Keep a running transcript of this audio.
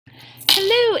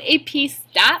Hello, AP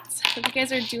Stats. Hope you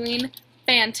guys are doing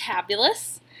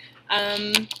fantabulous.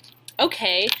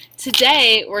 Okay,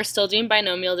 today we're still doing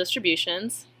binomial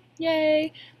distributions.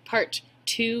 Yay! Part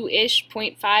 2-ish,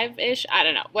 0.5-ish, I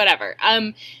don't know, whatever.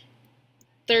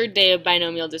 Third day of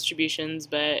binomial distributions,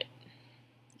 but,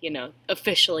 you know,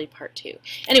 officially part 2.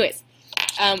 Anyways,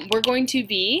 we're going to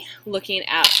be looking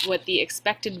at what the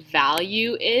expected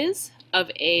value is of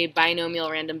a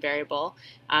binomial random variable,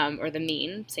 or the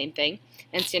mean, same thing,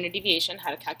 and standard deviation, how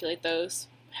to calculate those,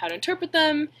 how to interpret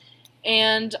them,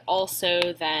 and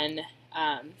also then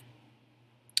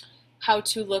how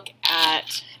to look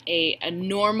at a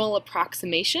normal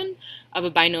approximation of a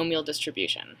binomial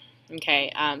distribution.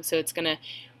 Okay, so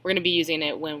we're gonna be using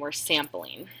it when we're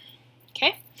sampling.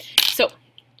 Okay, so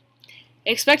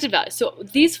expected value. So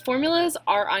these formulas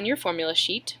are on your formula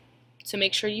sheet. So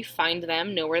make sure you find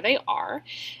them, know where they are.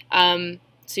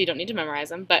 So you don't need to memorize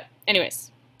them. But anyways,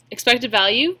 expected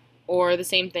value, or the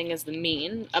same thing as the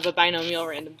mean, of a binomial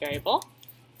random variable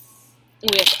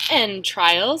with n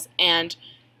trials, and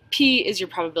p is your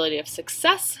probability of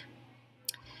success,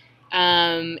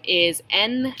 is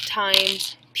n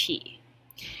times p.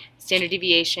 Standard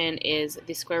deviation is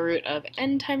the square root of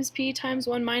n times p times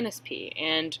 1 minus p.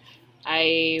 And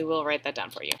I will write that down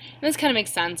for you. And this kind of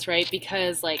makes sense, right?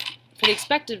 Because, like, for the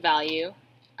expected value,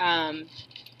 the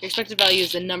expected value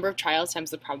is the number of trials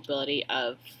times the probability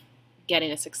of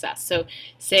getting a success. So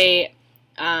say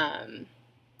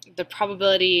the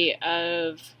probability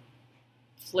of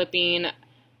flipping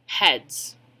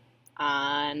heads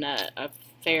on a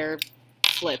fair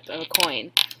flip of a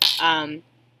coin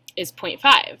is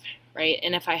 0.5, right?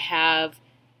 And if I have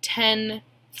 10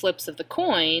 flips of the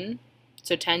coin,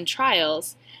 so 10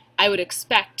 trials, I would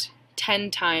expect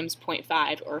 10 times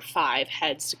 0.5, or 5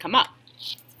 heads to come up.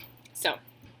 So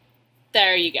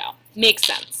there you go. Makes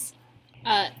sense.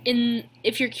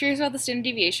 If you're curious about the standard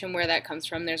deviation, where that comes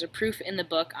from, there's a proof in the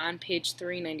book on page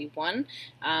 391.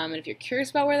 And if you're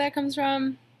curious about where that comes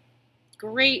from,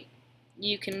 great,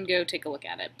 you can go take a look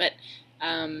at it. But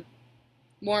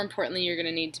more importantly, you're going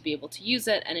to need to be able to use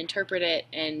it and interpret it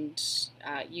and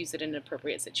use it in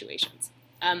appropriate situations.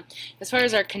 As far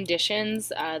as our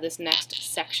conditions, this next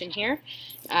section here,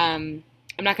 I'm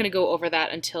not going to go over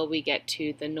that until we get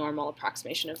to the normal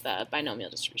approximation of the binomial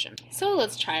distribution. So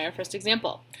let's try our first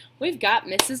example. We've got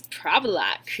Mrs.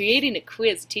 Provolat creating a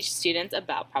quiz to teach students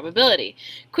about probability.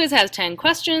 Quiz has 10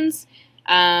 questions.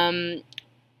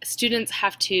 Students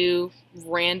have to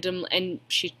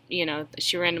she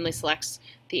randomly selects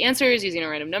the answers using a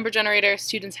random number generator.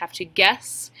 Students have to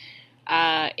guess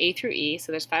A through E,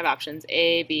 so there's 5 options,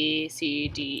 A, B, C,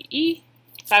 D, E,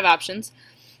 5 options.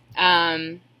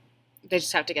 They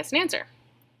just have to guess an answer.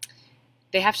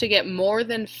 They have to get more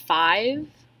than 5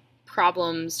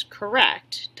 problems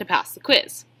correct to pass the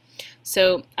quiz.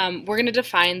 So we're going to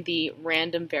define the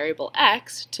random variable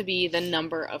x to be the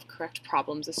number of correct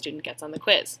problems a student gets on the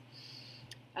quiz.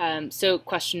 So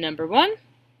question number 1,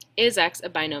 is x a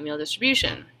binomial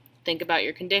distribution? Think about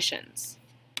your conditions.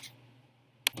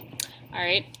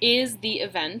 Alright, is the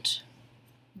event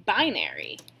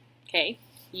binary? Okay,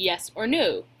 yes or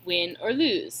no, win or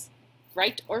lose,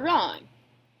 right or wrong.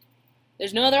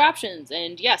 There's no other options,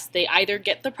 and yes, they either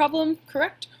get the problem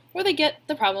correct or they get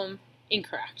the problem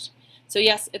incorrect. So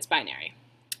yes, it's binary.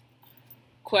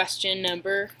 Question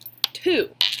number 2.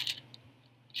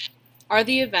 Are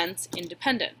the events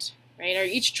independent? Right?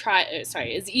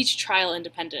 Is each trial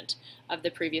independent of the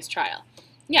previous trial?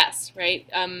 Yes, right?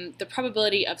 The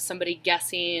probability of somebody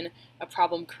guessing a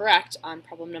problem correct on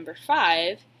problem number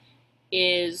 5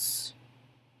 is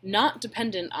not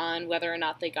dependent on whether or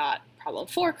not they got problem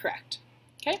 4 correct,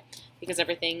 okay? Because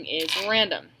everything is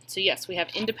random. So yes, we have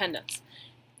independence.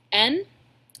 N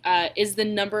is the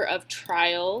number of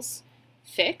trials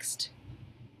fixed.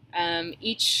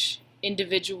 Each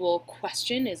individual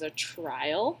question is a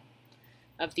trial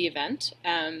of the event,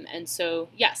 and so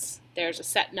yes, there's a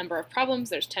set number of problems.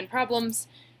 There's 10 problems,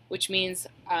 which means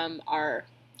our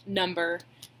number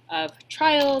of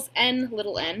trials, n,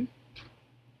 little n,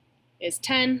 is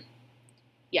 10,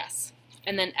 yes.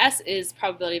 And then S is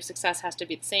probability of success has to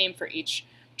be the same for each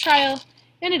trial,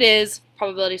 and it is.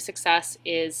 Probability of success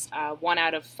is 1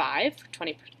 out of 5,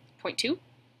 20.2,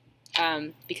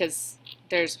 because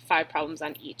there's 5 problems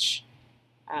on each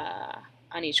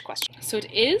question. So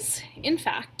it is, in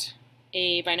fact,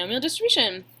 a binomial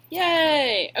distribution.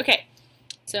 Yay! Okay,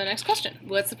 so next question.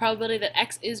 What's the probability that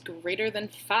x is greater than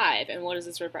 5, and what does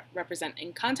this represent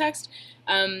in context?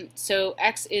 So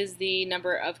x is the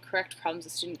number of correct problems a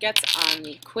student gets on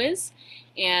the quiz,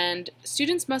 and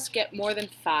students must get more than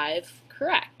 5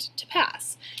 correct to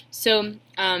pass. So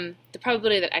the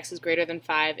probability that x is greater than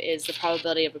 5 is the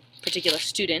probability of a particular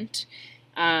student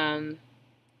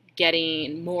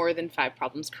getting more than 5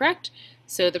 problems correct,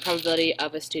 so the probability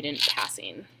of a student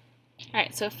passing.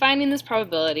 Alright, so finding this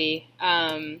probability,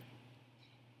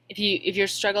 if you're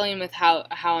struggling with how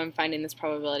I'm finding this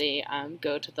probability,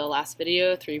 go to the last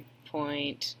video,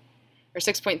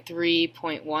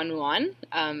 6.3.11,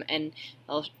 and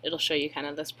it'll show you kind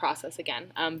of this process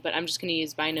again. But I'm just going to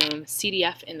use binom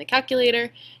CDF in the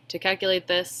calculator to calculate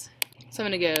this. So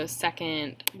I'm going to go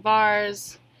second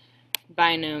vars,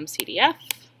 binom CDF.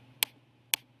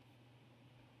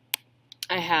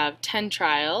 I have 10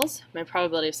 trials. My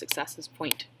probability of success is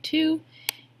 0.2,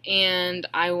 and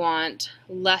I want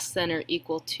less than or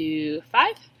equal to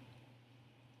 5.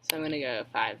 So I'm going to go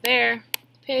 5 there,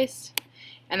 paste,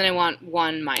 and then I want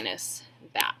 1 minus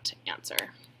that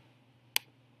answer.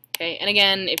 Okay, and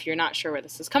again, if you're not sure where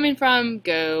this is coming from,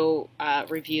 go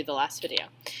review the last video.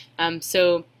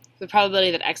 So the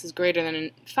probability that x is greater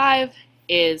than 5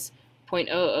 is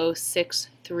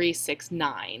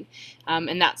 0.006369,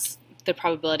 and that's the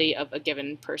probability of a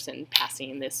given person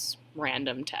passing this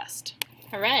random test.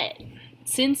 Alright,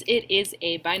 since it is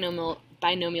a binomial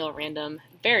random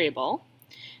variable,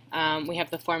 we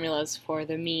have the formulas for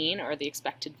the mean, or the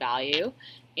expected value,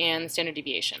 and the standard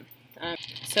deviation.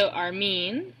 So our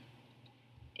mean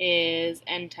is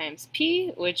n times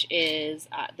p, which is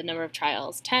the number of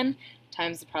trials, 10,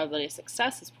 times the probability of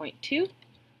success is 0.2,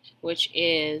 which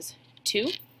is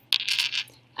 2.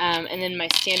 And then my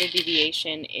standard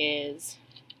deviation is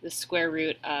the square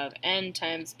root of n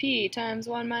times p times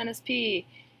 1 minus p.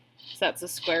 So that's the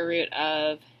square root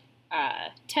of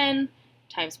 10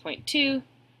 times 0.2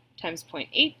 times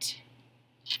 0.8.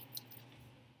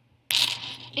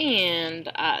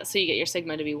 And so you get your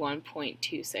sigma to be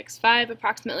 1.265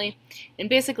 approximately. And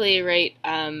basically, right,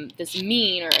 this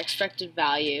mean or expected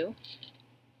value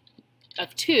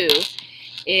of 2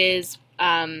 is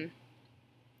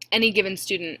any given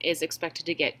student is expected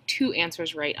to get 2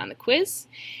 answers right on the quiz,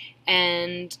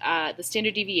 and the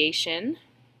standard deviation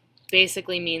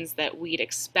basically means that we'd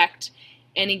expect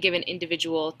any given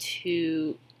individual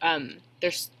to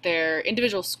their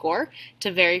individual score to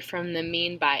vary from the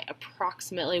mean by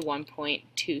approximately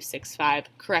 1.265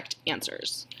 correct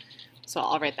answers. So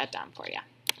I'll write that down for you.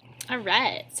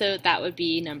 Alright, so that would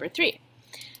be number 3.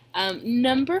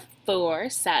 Number 4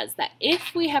 says that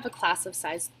if we have a class of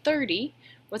size 30,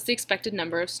 what's the expected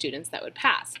number of students that would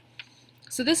pass?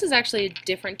 So this is actually a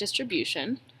different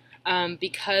distribution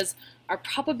because our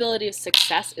probability of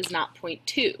success is not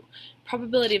 0.2.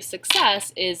 Probability of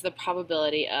success is the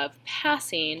probability of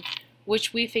passing,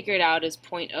 which we figured out is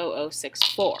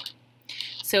 0.0064.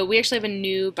 So we actually have a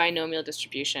new binomial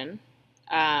distribution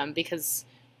because,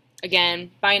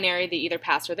 again, binary, they either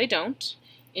pass or they don't.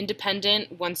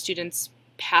 Independent, one student's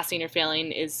passing or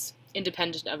failing is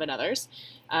independent of another's.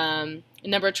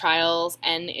 Number of trials,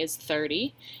 n is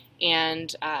 30,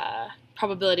 and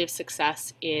probability of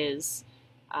success is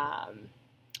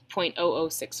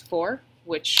 0.0064,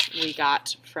 which we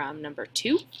got from number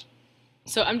 2.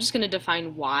 So I'm just going to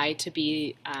define y to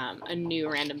be a new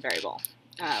random variable,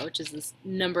 which is this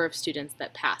number of students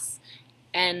that pass.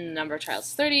 N number of trials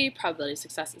is 30, probability of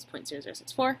success is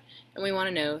 0.0064, and we want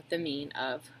to know the mean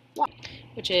of y,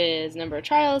 which is number of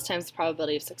trials times the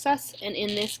probability of success, and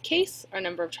in this case our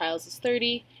number of trials is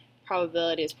 30,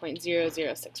 probability is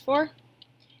 0.0064,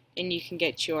 and you can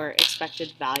get your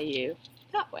expected value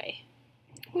that way,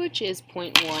 which is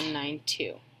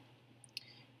 0.192.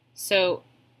 So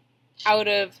out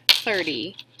of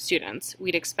 30 students,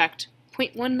 we'd expect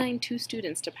 0.192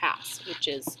 students to pass, which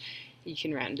is, you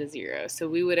can round to 0. So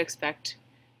we would expect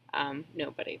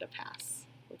nobody to pass,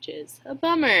 which is a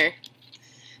bummer.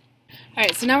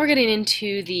 Alright, so now we're getting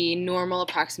into the normal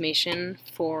approximation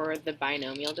for the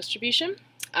binomial distribution.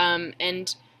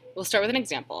 And we'll start with an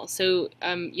example. So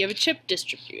you have a chip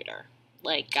distributor,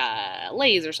 like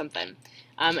Lay's or something,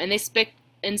 and they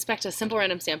inspect a simple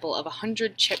random sample of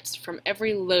 100 chips from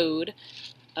every load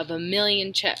of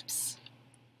 1,000,000 chips.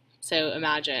 So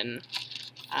imagine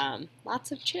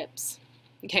lots of chips.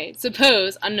 Okay,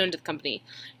 suppose, unknown to the company,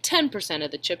 10%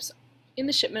 of the chips in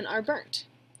the shipment are burnt.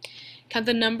 Count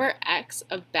the number x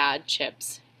of bad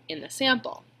chips in the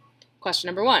sample. Question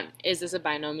number 1, is this a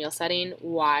binomial setting?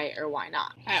 Why or why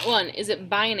not? Alright, 1, is it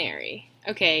binary?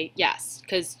 Okay, yes,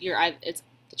 because the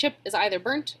chip is either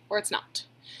burnt or it's not.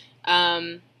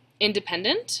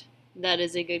 Independent? That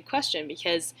is a good question,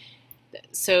 because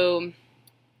so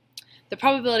the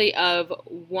probability of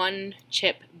one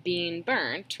chip being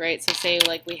burnt, right? So say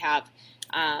like we have,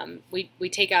 we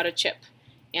take out a chip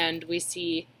and we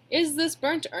see is this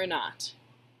burnt or not?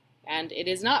 And it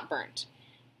is not burnt.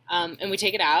 And we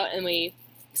take it out and we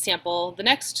sample the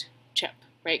next chip,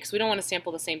 right? Because we don't want to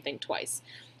sample the same thing twice.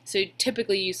 So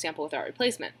typically you sample without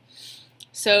replacement.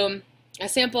 So I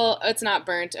sample, oh, it's not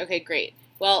burnt, okay, great.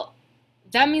 Well,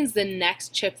 that means the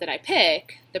next chip that I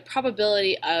pick, the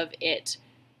probability of it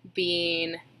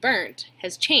being burnt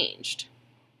has changed,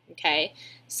 okay?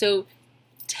 So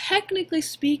technically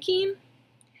speaking,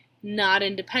 not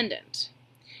independent.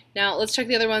 Now let's check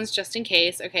the other ones just in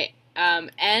case. Okay,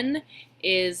 N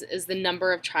is the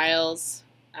number of trials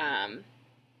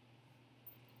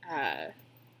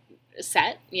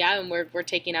set, yeah, and we're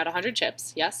taking out 100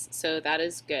 chips, yes, so that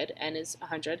is good. N is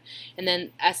 100, and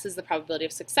then S is the probability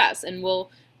of success, and we'll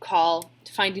call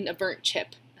finding a burnt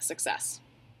chip a success.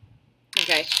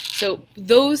 Okay, so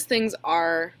those things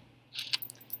are,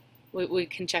 we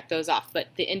can check those off, but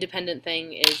the independent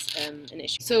thing is an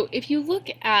issue. So if you look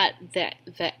at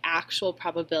the actual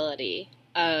probability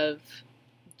of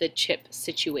the chip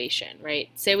situation, right?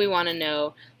 Say we want to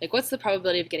know, like, what's the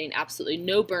probability of getting absolutely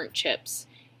no burnt chips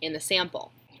in the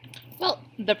sample? Well,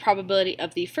 the probability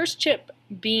of the first chip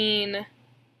being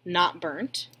not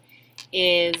burnt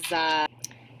is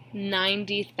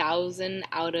 90,000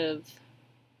 out of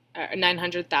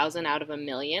 900,000 out of a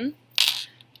million,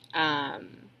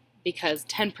 because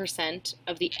 10%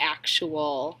 of the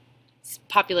actual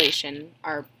population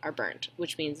are burnt,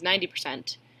 which means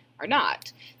 90% are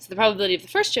not. So the probability of the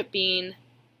first chip being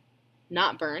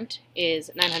not burnt is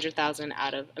 900,000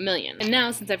 out of a million. And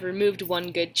now, since I've removed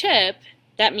one good chip,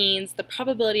 that means the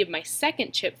probability of my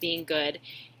second chip being good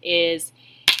is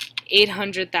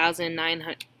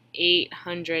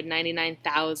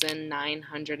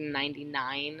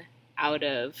 899,999 out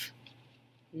of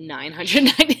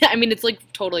 990. I mean, it's like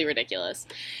totally ridiculous.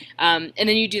 And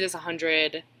then you do this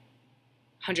 100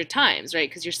 times, right?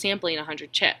 Because you're sampling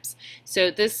 100 chips. So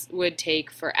this would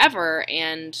take forever,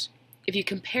 and if you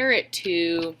compare it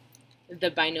to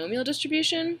the binomial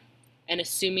distribution, and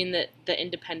assuming that the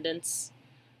independence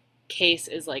case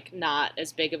is like not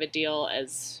as big of a deal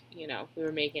as, you know, we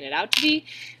were making it out to be,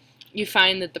 you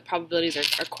find that the probabilities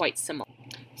are quite similar.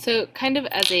 So kind of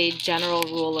as a general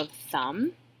rule of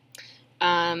thumb,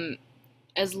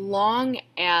 as long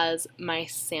as my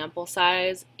sample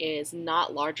size is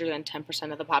not larger than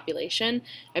 10% of the population,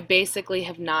 I basically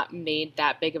have not made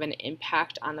that big of an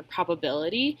impact on the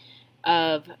probability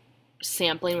of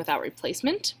sampling without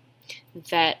replacement,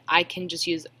 that I can just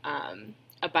use a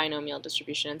binomial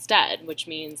distribution instead, which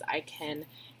means I can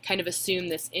kind of assume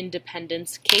this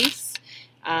independence case,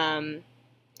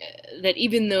 that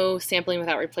even though sampling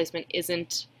without replacement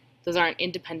those aren't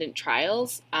independent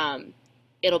trials,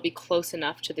 it'll be close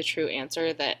enough to the true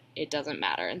answer that it doesn't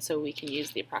matter, and so we can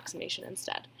use the approximation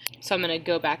instead. So I'm going to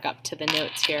go back up to the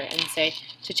notes here and say,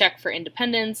 to check for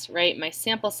independence, right, my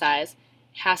sample size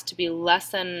has to be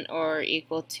less than or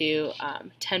equal to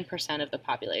 10% of the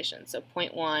population, so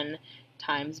 0.1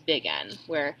 times big N,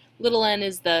 where little n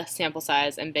is the sample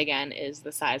size and big N is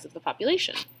the size of the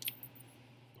population.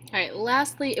 All right,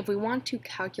 lastly, if we want to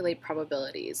calculate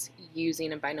probabilities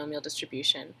using a binomial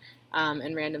distribution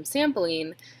and random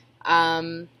sampling,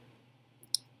 the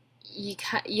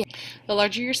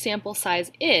larger your sample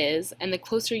size is, and the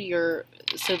closer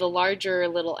so the larger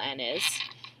little n is,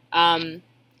 and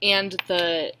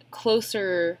the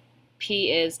closer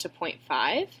p is to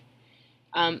 0.5,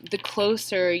 the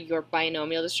closer your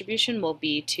binomial distribution will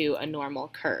be to a normal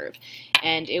curve,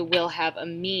 and it will have a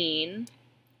mean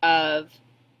of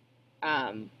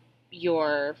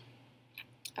your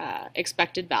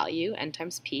expected value, n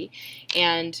times p,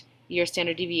 and your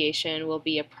standard deviation will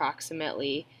be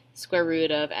approximately square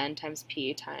root of n times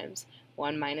p times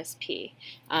 1 minus p.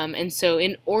 And so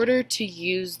in order to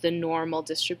use the normal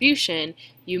distribution,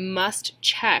 you must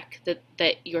check that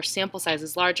your sample size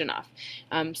is large enough.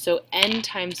 So n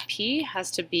times p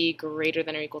has to be greater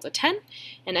than or equal to 10,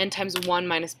 and n times 1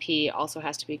 minus p also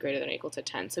has to be greater than or equal to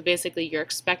 10. So basically your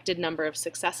expected number of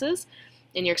successes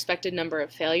and your expected number of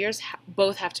failures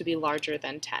both have to be larger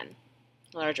than 10,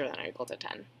 larger than or equal to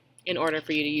 10, in order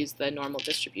for you to use the normal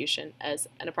distribution as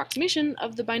an approximation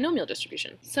of the binomial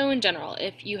distribution. So in general,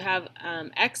 if you have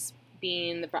x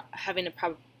being having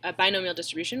a binomial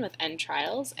distribution with n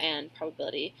trials and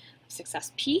probability of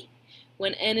success p,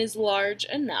 when n is large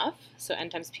enough, so n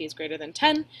times p is greater than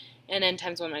 10, and n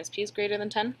times 1 minus p is greater than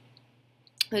 10,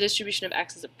 the distribution of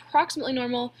x is approximately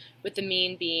normal, with the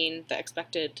mean being the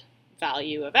expected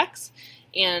value of x,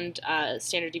 and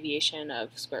standard deviation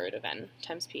of square root of n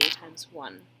times p times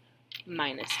 1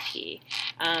 minus p.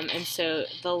 And so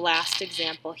the last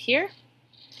example here.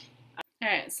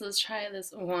 Alright, so let's try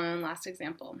this one last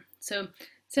example. So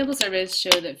Sample surveys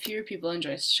show that fewer people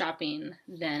enjoy shopping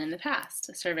than in the past.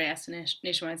 A survey asked a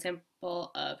nationwide sample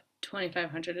of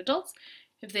 2,500 adults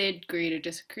if they agreed or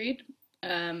disagreed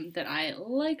that I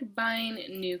like buying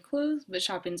new clothes, but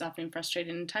shopping is often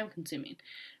frustrating and time-consuming.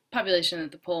 Population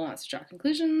at the poll wants to draw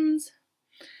conclusions.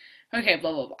 Okay,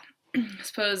 blah, blah, blah.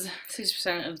 Suppose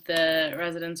 60% of the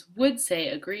residents would say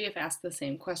agree if asked the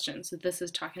same question. So this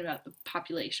is talking about the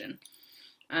population.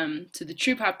 So the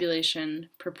true population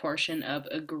proportion of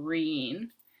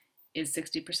agreeing is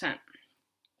 60%.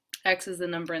 X is the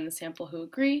number in the sample who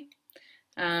agree.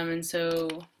 And so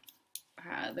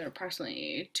there are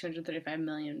approximately 235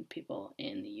 million people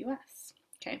in the US.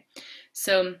 Okay,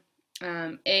 so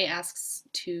A asks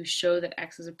to show that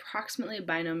X is approximately a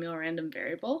binomial random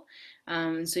variable.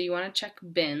 So you want to check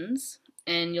bins,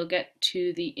 and you'll get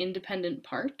to the independent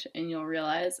part, and you'll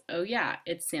realize, oh yeah,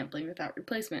 it's sampling without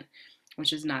replacement,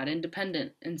 which is not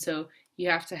independent. And so you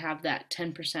have to have that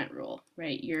 10% rule,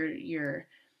 right? You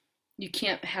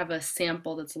can't have a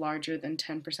sample that's larger than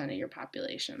 10% of your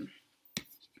population.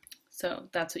 So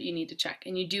that's what you need to check.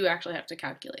 And you do actually have to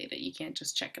calculate it. You can't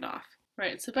just check it off.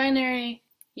 Right, so binary,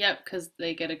 yep, because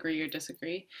they get agree or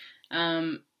disagree.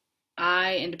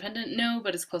 I, independent, no,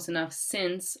 but it's close enough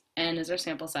since n is our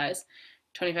sample size.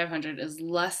 2,500 is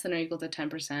less than or equal to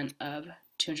 10% of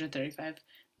 235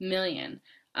 million.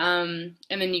 And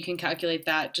then you can calculate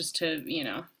that just to,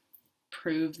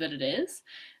 prove that it is.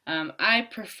 I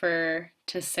prefer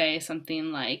to say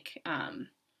something like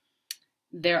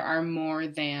there are more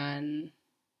than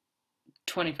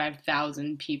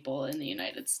 25,000 people in the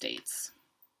United States.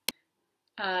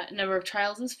 Number of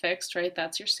trials is fixed, right?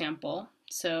 That's your sample.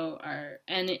 So our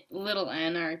little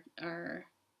n, our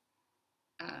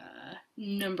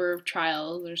number of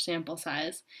trials or sample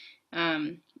size,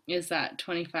 is that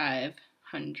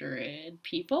 2,500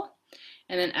 people.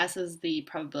 And then S is the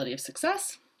probability of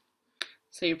success.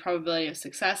 So your probability of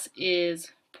success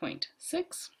is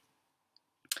 0.6.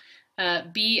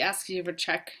 B asks you to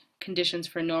check conditions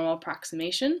for normal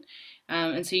approximation.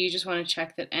 And so you just want to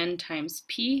check that n times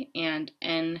p and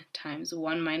n times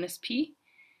 1 minus p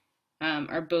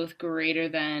are both greater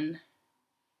than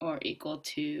or equal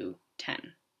to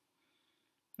 10.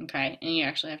 Okay, and you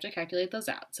actually have to calculate those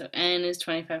out. So n is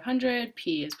 2,500,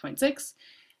 p is 0.6,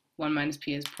 1 minus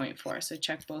p is 0.4. So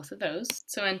check both of those.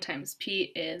 So n times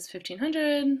p is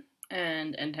 1,500,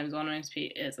 and n times 1 minus p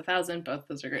is 1,000. Both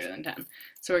those are greater than 10.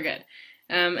 So we're good.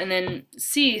 And then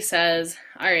C says,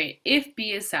 all right, if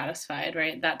B is satisfied,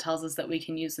 right, that tells us that we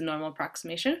can use the normal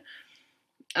approximation.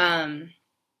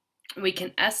 We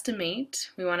can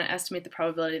estimate, we want to estimate the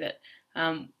probability that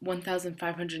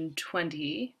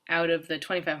 1,520 out of the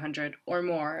 2,500 or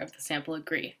more of the sample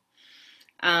agree.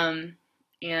 And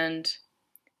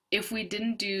if we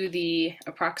didn't do the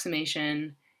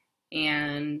approximation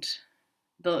and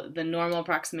the normal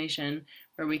approximation,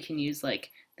 where we can use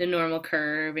like the normal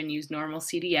curve and use normal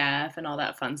CDF and all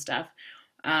that fun stuff,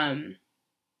 and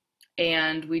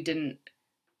we didn't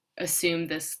assume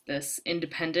this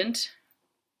independent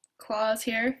clause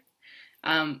here,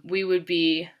 we would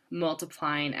be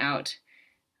multiplying out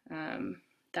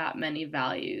that many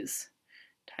values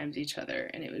times each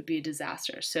other, and it would be a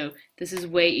disaster. So this is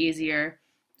way easier,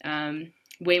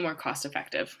 way more cost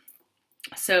effective.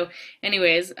 So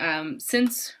anyways,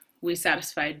 since we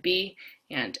satisfied B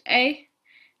and A,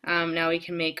 now we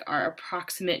can make our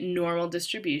approximate normal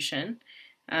distribution.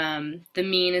 The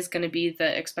mean is going to be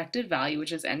the expected value,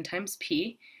 which is n times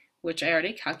p, which I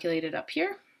already calculated up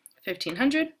here,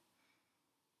 1,500.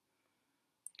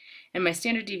 And my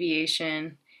standard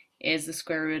deviation is the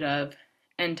square root of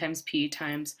n times p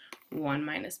times 1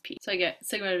 minus p. So I get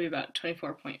sigma to be about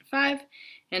 24.5,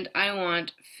 and I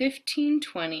want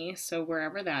 1,520, so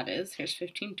wherever that is, here's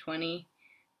 1,520,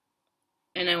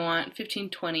 and I want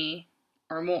 1,520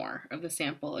 or more of the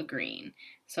sample agreeing.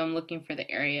 So I'm looking for the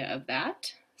area of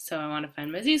that. So I want to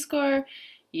find my z-score,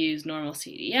 use normal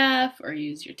CDF, or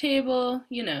use your table,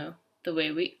 the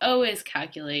way we always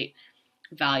calculate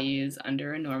values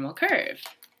under a normal curve.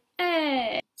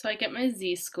 Hey! So I get my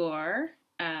z-score,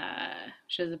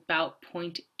 which is about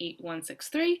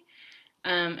 0.8163.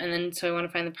 And then so I want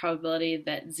to find the probability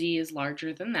that z is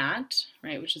larger than that,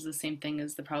 right, which is the same thing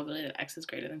as the probability that x is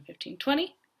greater than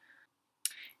 1,520.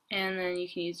 And then you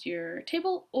can use your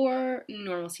table or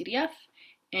normal CDF,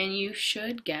 and you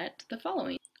should get the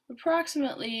following.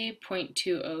 Approximately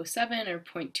 0.207 or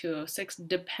 0.206,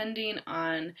 depending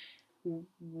on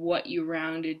what you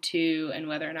rounded to and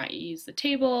whether or not you use the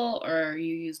table or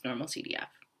you use normal CDF,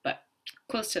 but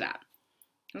close to that.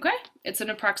 Okay? It's an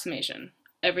approximation.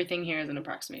 Everything here is an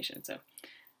approximation, so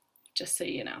just so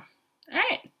you know. All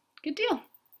right, good deal.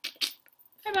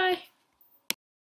 Bye-bye.